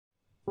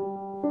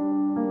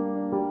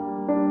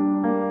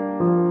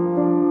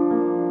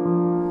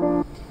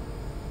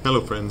Hello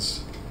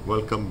friends,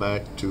 welcome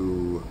back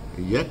to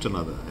yet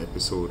another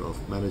episode of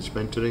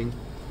MANAGEmentoring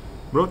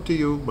brought to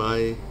you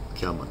by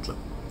Kya Matlab.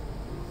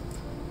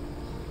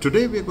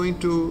 Today we are going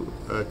to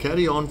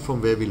carry on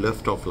from where we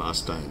left off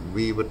last time.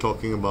 We were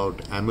talking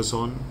about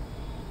Amazon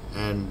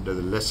and the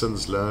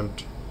lessons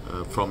learned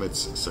from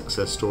its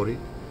success story.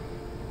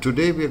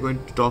 Today we are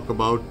going to talk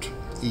about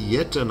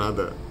yet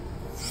another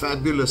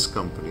fabulous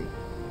company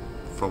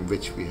from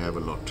which we have a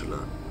lot to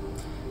learn.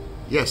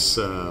 Yes,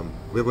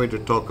 we're going to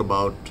talk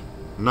about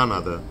none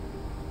other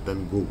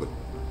than Google.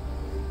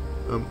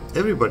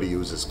 Everybody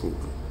uses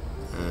Google,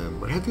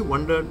 but have you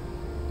wondered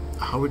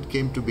how it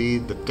came to be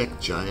the tech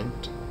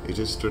giant it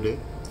is today?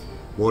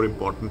 More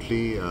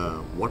importantly,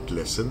 what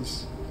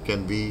lessons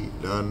can we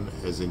learn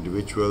as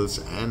individuals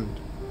and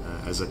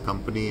as a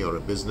company or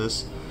a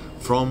business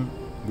from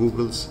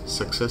Google's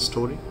success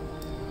story?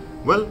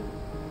 Well,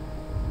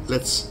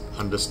 let's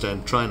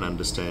try and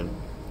understand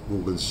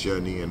Google's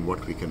journey and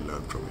what we can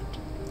learn from it.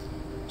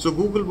 So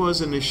Google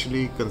was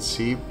initially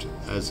conceived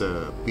as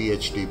a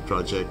PhD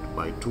project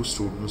by two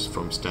students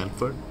from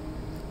Stanford,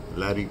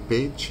 Larry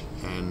Page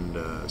and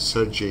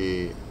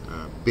Sergey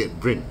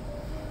Brin.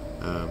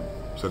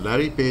 So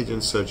Larry Page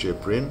and Sergey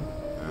Brin,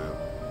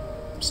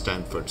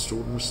 Stanford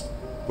students,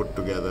 put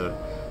together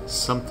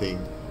something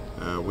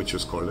which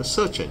was called a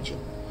search engine.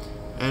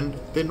 And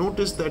they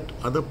noticed that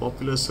other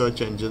popular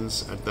search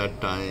engines at that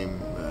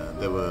time,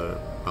 there were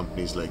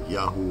companies like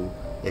Yahoo,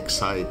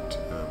 Excite,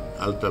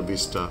 Alta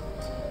Vista.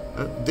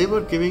 They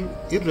were giving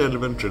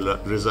irrelevant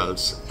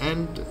results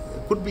and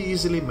could be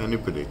easily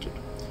manipulated.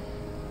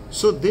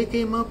 So they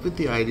came up with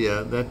the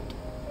idea that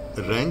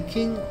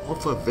ranking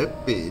of a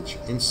web page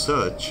in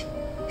search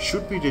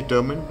should be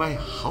determined by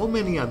how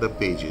many other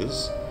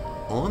pages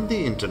on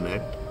the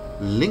internet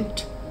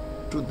linked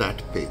to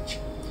that page,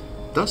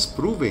 thus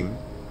proving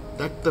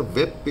that the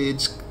web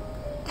page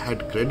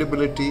had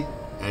credibility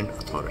and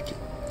authority.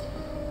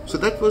 So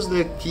that was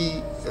the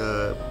key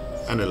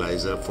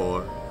analyzer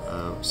for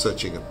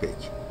searching a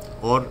page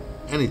or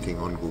anything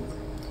on Google.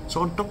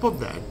 So on top of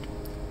that,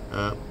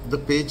 the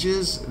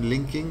pages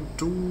linking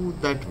to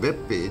that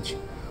web page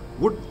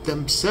would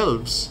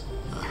themselves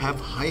have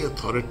high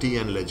authority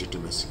and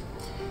legitimacy.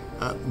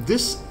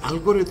 This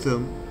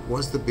algorithm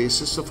was the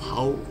basis of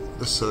how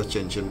the search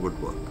engine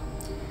would work.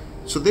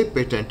 So they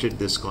patented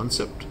this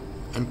concept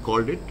and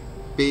called it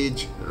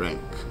page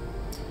rank.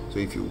 So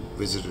if you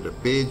visited a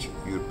page,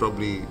 you'd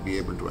probably be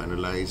able to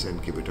analyze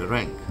and give it a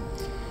rank.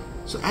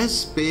 So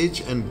as Page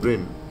and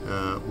Brin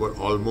were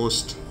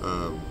almost,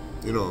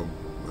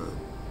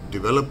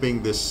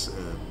 developing this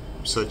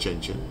search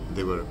engine,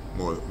 they were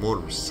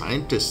more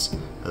scientists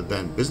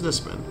than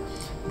businessmen.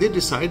 They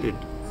decided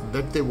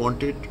that they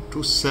wanted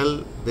to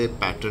sell their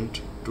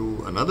patent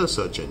to another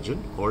search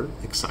engine called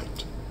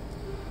Excite.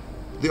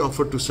 They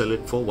offered to sell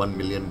it for $1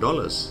 million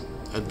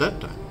at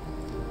that time.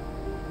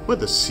 But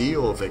the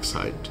CEO of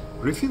Excite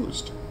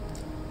refused.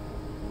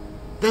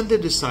 Then they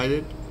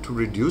decided to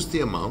reduce the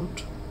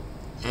amount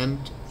and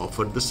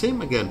offered the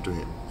same again to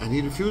him, and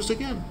he refused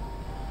again.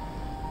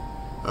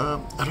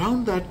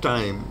 Around that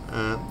time,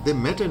 they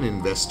met an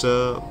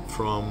investor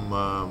from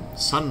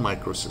Sun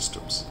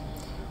Microsystems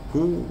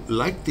who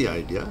liked the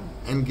idea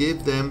and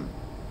gave them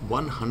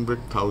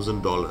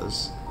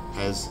 $100,000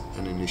 as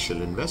an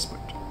initial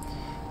investment.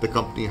 The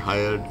company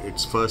hired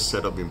its first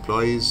set of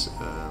employees,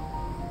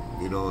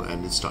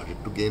 and it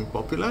started to gain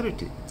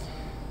popularity.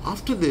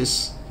 After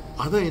this,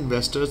 other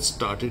investors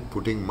started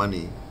putting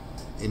money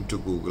into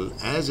Google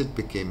as it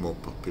became more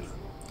popular.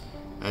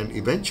 And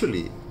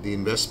eventually, the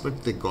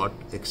investment they got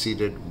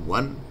exceeded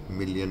 $1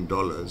 million,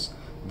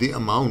 the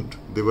amount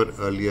they were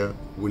earlier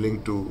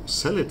willing to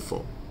sell it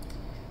for.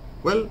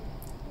 Well,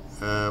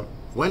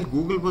 while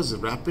Google was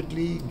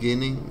rapidly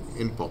gaining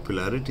in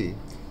popularity,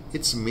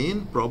 its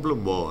main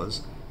problem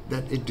was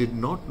that it did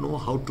not know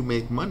how to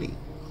make money.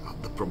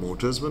 The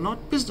promoters were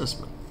not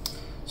businessmen.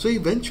 So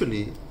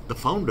eventually, the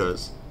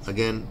founders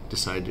again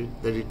decided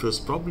that it was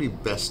probably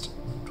best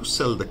to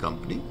sell the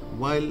company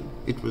while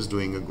it was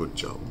doing a good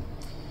job.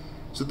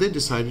 So they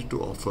decided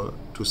to offer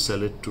to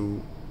sell it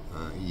to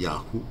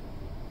Yahoo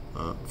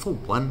for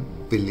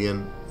 $1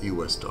 billion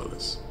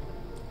US.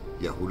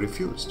 Yahoo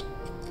refused.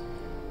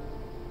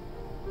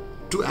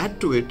 To add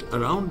to it,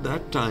 around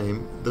that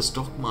time, the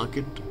stock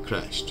market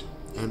crashed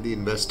and the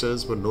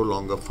investors were no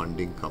longer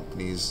funding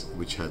companies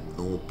which had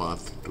no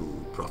path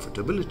to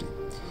profitability.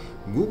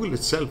 Google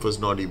itself was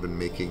not even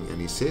making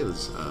any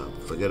sales,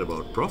 forget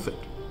about profit.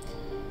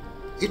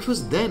 It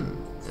was then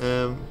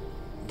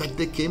that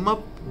they came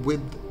up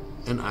with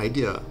an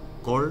idea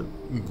called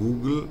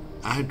Google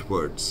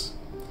AdWords,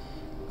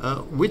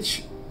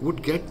 which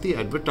would get the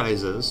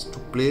advertisers to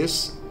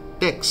place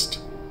text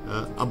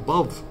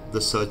above the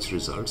search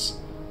results,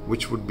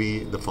 which would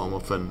be the form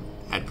of an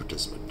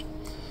advertisement.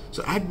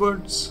 So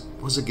AdWords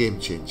was a game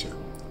changer.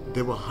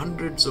 There were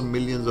hundreds of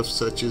millions of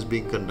searches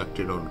being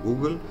conducted on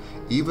Google,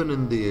 even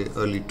in the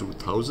early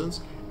 2000s,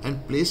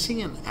 and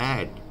placing an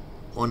ad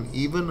on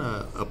even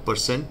a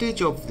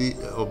percentage of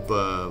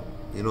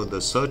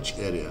the search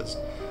areas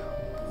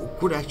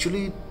could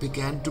actually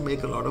began to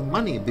make a lot of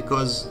money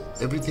because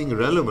everything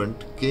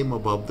relevant came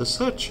above the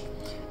search,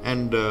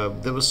 and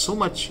there was so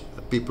much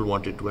people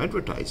wanted to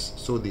advertise,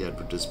 so the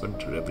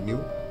advertisement revenue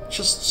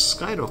just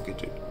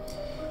skyrocketed.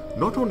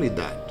 Not only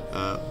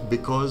that,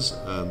 because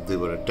they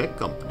were a tech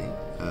company,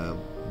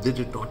 they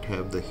did not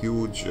have the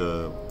huge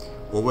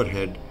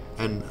overhead,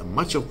 and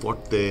much of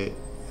what they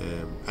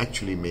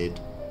actually made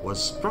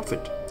was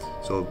profit.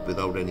 So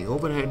without any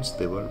overheads,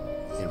 they were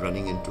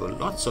running into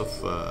lots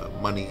of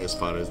money as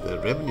far as their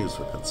revenues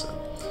were concerned.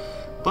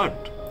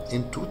 But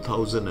in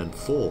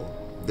 2004,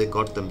 they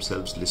got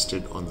themselves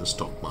listed on the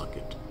stock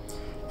market,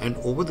 and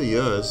over the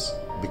years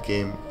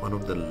became one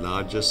of the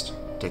largest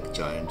tech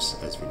giants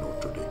as we know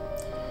today.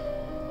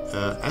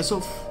 As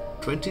of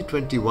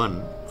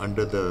 2021,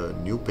 under the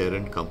new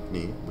parent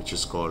company, which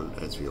is called,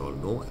 as we all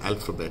know,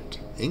 Alphabet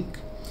Inc.,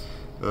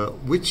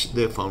 which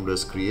their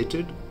founders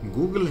created,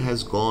 Google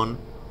has gone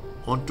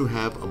on to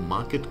have a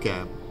market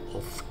cap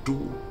of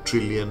 $2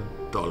 trillion.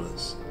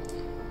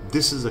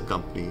 This is a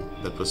company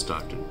that was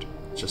started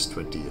just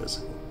 20 years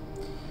ago.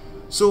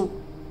 So,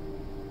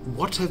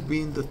 what have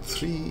been the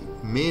three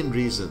main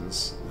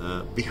reasons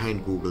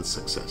behind Google's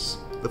success?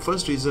 The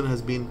first reason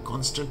has been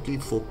constantly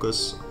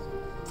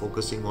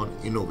focusing on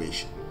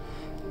innovation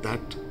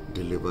that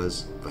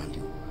delivers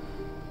value.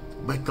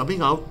 By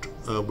coming out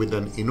with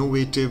an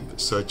innovative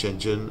search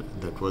engine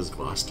that was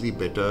vastly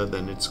better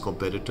than its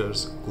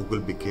competitors, Google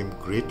became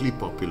greatly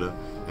popular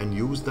and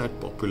used that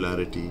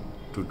popularity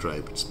to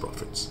drive its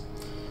profits.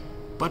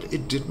 But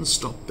it didn't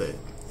stop there.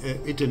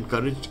 It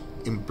encouraged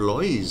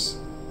employees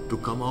to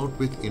come out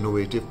with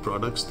innovative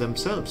products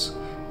themselves.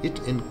 It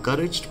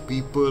encouraged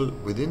people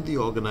within the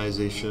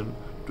organization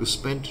to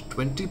spend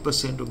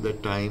 20% of their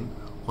time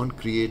on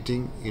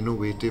creating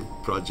innovative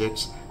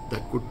projects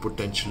that could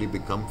potentially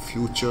become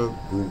future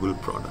Google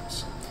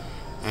products.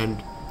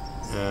 And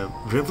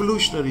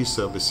revolutionary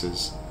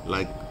services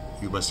like,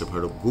 you must have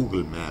heard of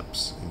Google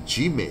Maps,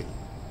 Gmail,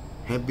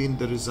 have been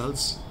the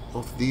results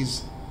of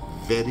these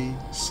very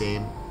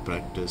same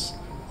practice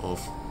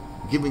of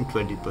giving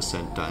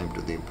 20% time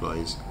to the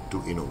employees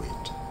to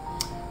innovate.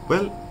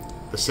 Well,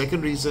 the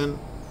second reason,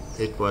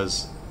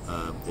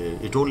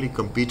 it only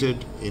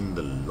competed in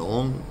the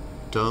long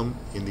term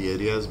in the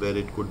areas where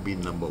it could be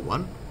number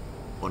one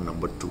or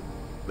number two,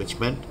 which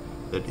meant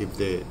that if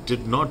they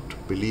did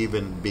not believe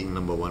in being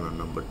number one or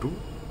number two,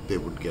 they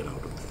would get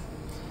out of there.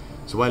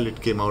 So while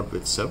it came out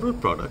with several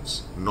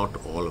products,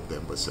 not all of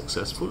them were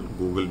successful.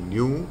 Google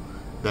knew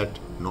that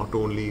not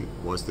only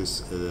was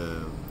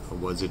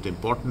it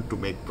important to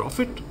make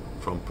profit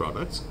from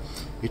products,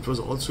 it was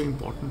also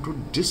important to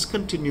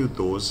discontinue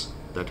those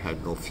that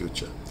had no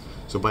future.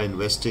 So by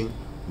investing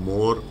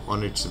more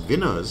on its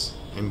winners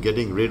and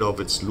getting rid of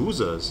its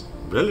losers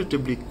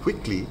relatively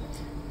quickly,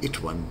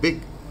 it won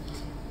big.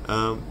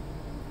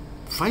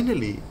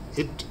 Finally,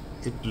 it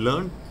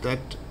learned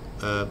that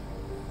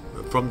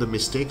from the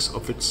mistakes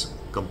of its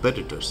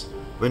competitors.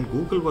 When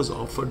Google was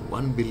offered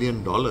 $1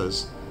 billion,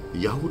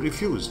 Yahoo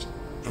refused,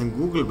 and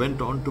Google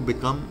went on to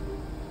become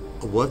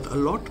worth a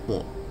lot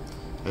more,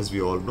 as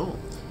we all know.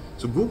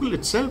 So Google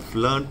itself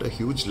learned a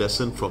huge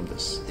lesson from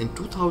this. In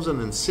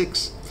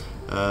 2006,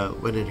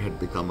 when it had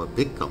become a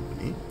big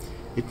company,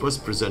 it was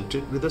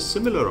presented with a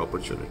similar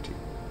opportunity.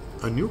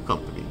 A new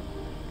company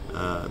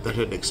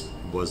that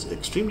was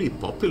extremely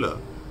popular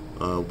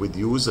with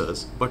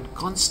users but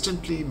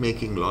constantly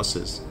making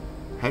losses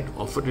had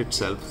offered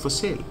itself for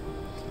sale.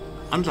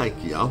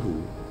 Unlike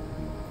Yahoo,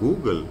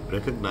 Google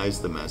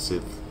recognized the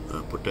massive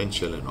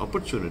potential and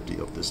opportunity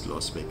of this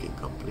loss-making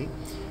company,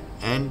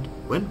 and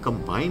when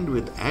combined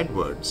with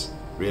AdWords,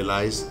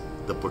 realized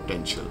the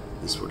potential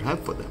this would have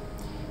for them.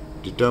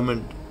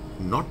 Determined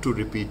not to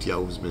repeat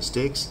Yahoo's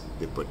mistakes,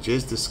 they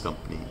purchased this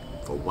company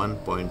for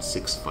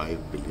 $1.65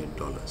 billion.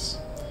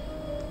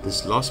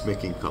 This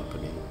loss-making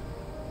company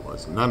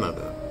was none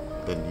other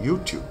than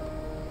YouTube,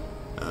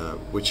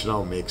 which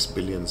now makes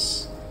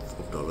billions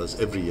of dollars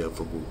every year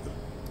for Google.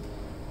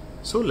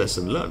 So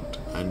lesson learned,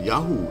 and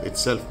Yahoo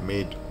itself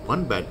made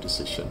one bad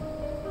decision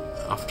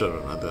after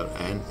another,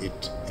 and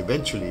it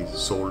eventually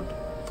sold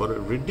for a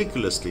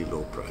ridiculously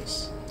low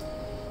price.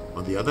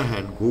 On the other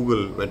hand,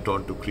 Google went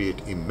on to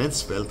create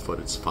immense wealth for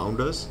its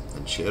founders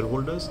and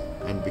shareholders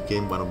and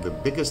became one of the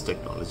biggest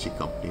technology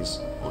companies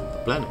on the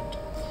planet.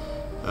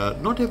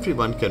 Not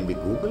everyone can be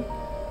Google,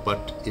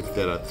 but if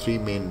there are three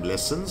main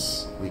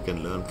lessons we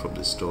can learn from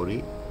this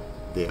story,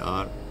 they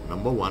are: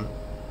 number one,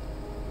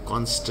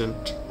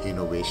 constant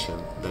innovation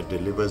that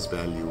delivers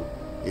value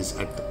is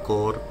at the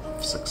core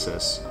of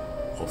success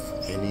of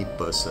any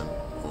person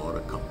or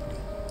a company.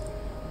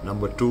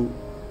 Number two,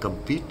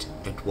 compete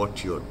at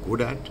what you're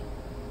good at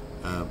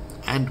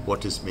and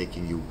what is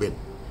making you win.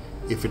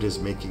 If it is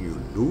making you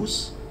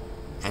lose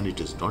and it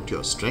is not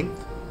your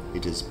strength,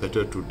 it is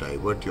better to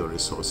divert your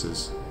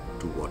resources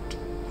to what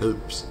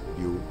helps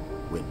you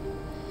win.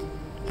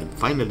 And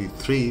finally,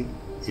 three,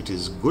 it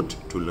is good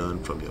to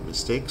learn from your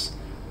mistakes,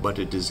 but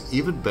it is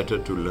even better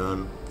to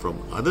learn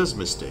from others'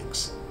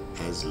 mistakes,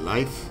 as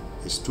life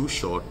is too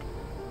short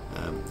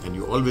and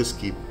you always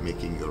keep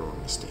making your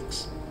own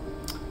mistakes.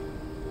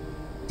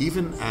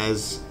 Even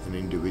as an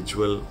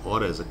individual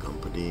or as a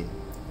company,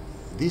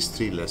 these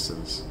 3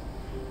 lessons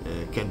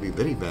can be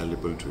very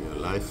valuable to your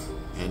life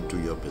and to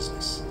your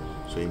business.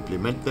 So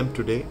implement them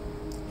today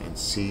and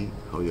see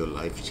how your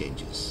life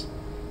changes.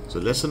 So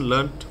lesson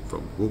learned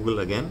from Google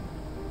again.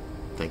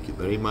 Thank you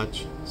very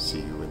much. See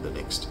you in the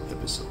next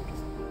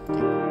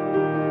episode.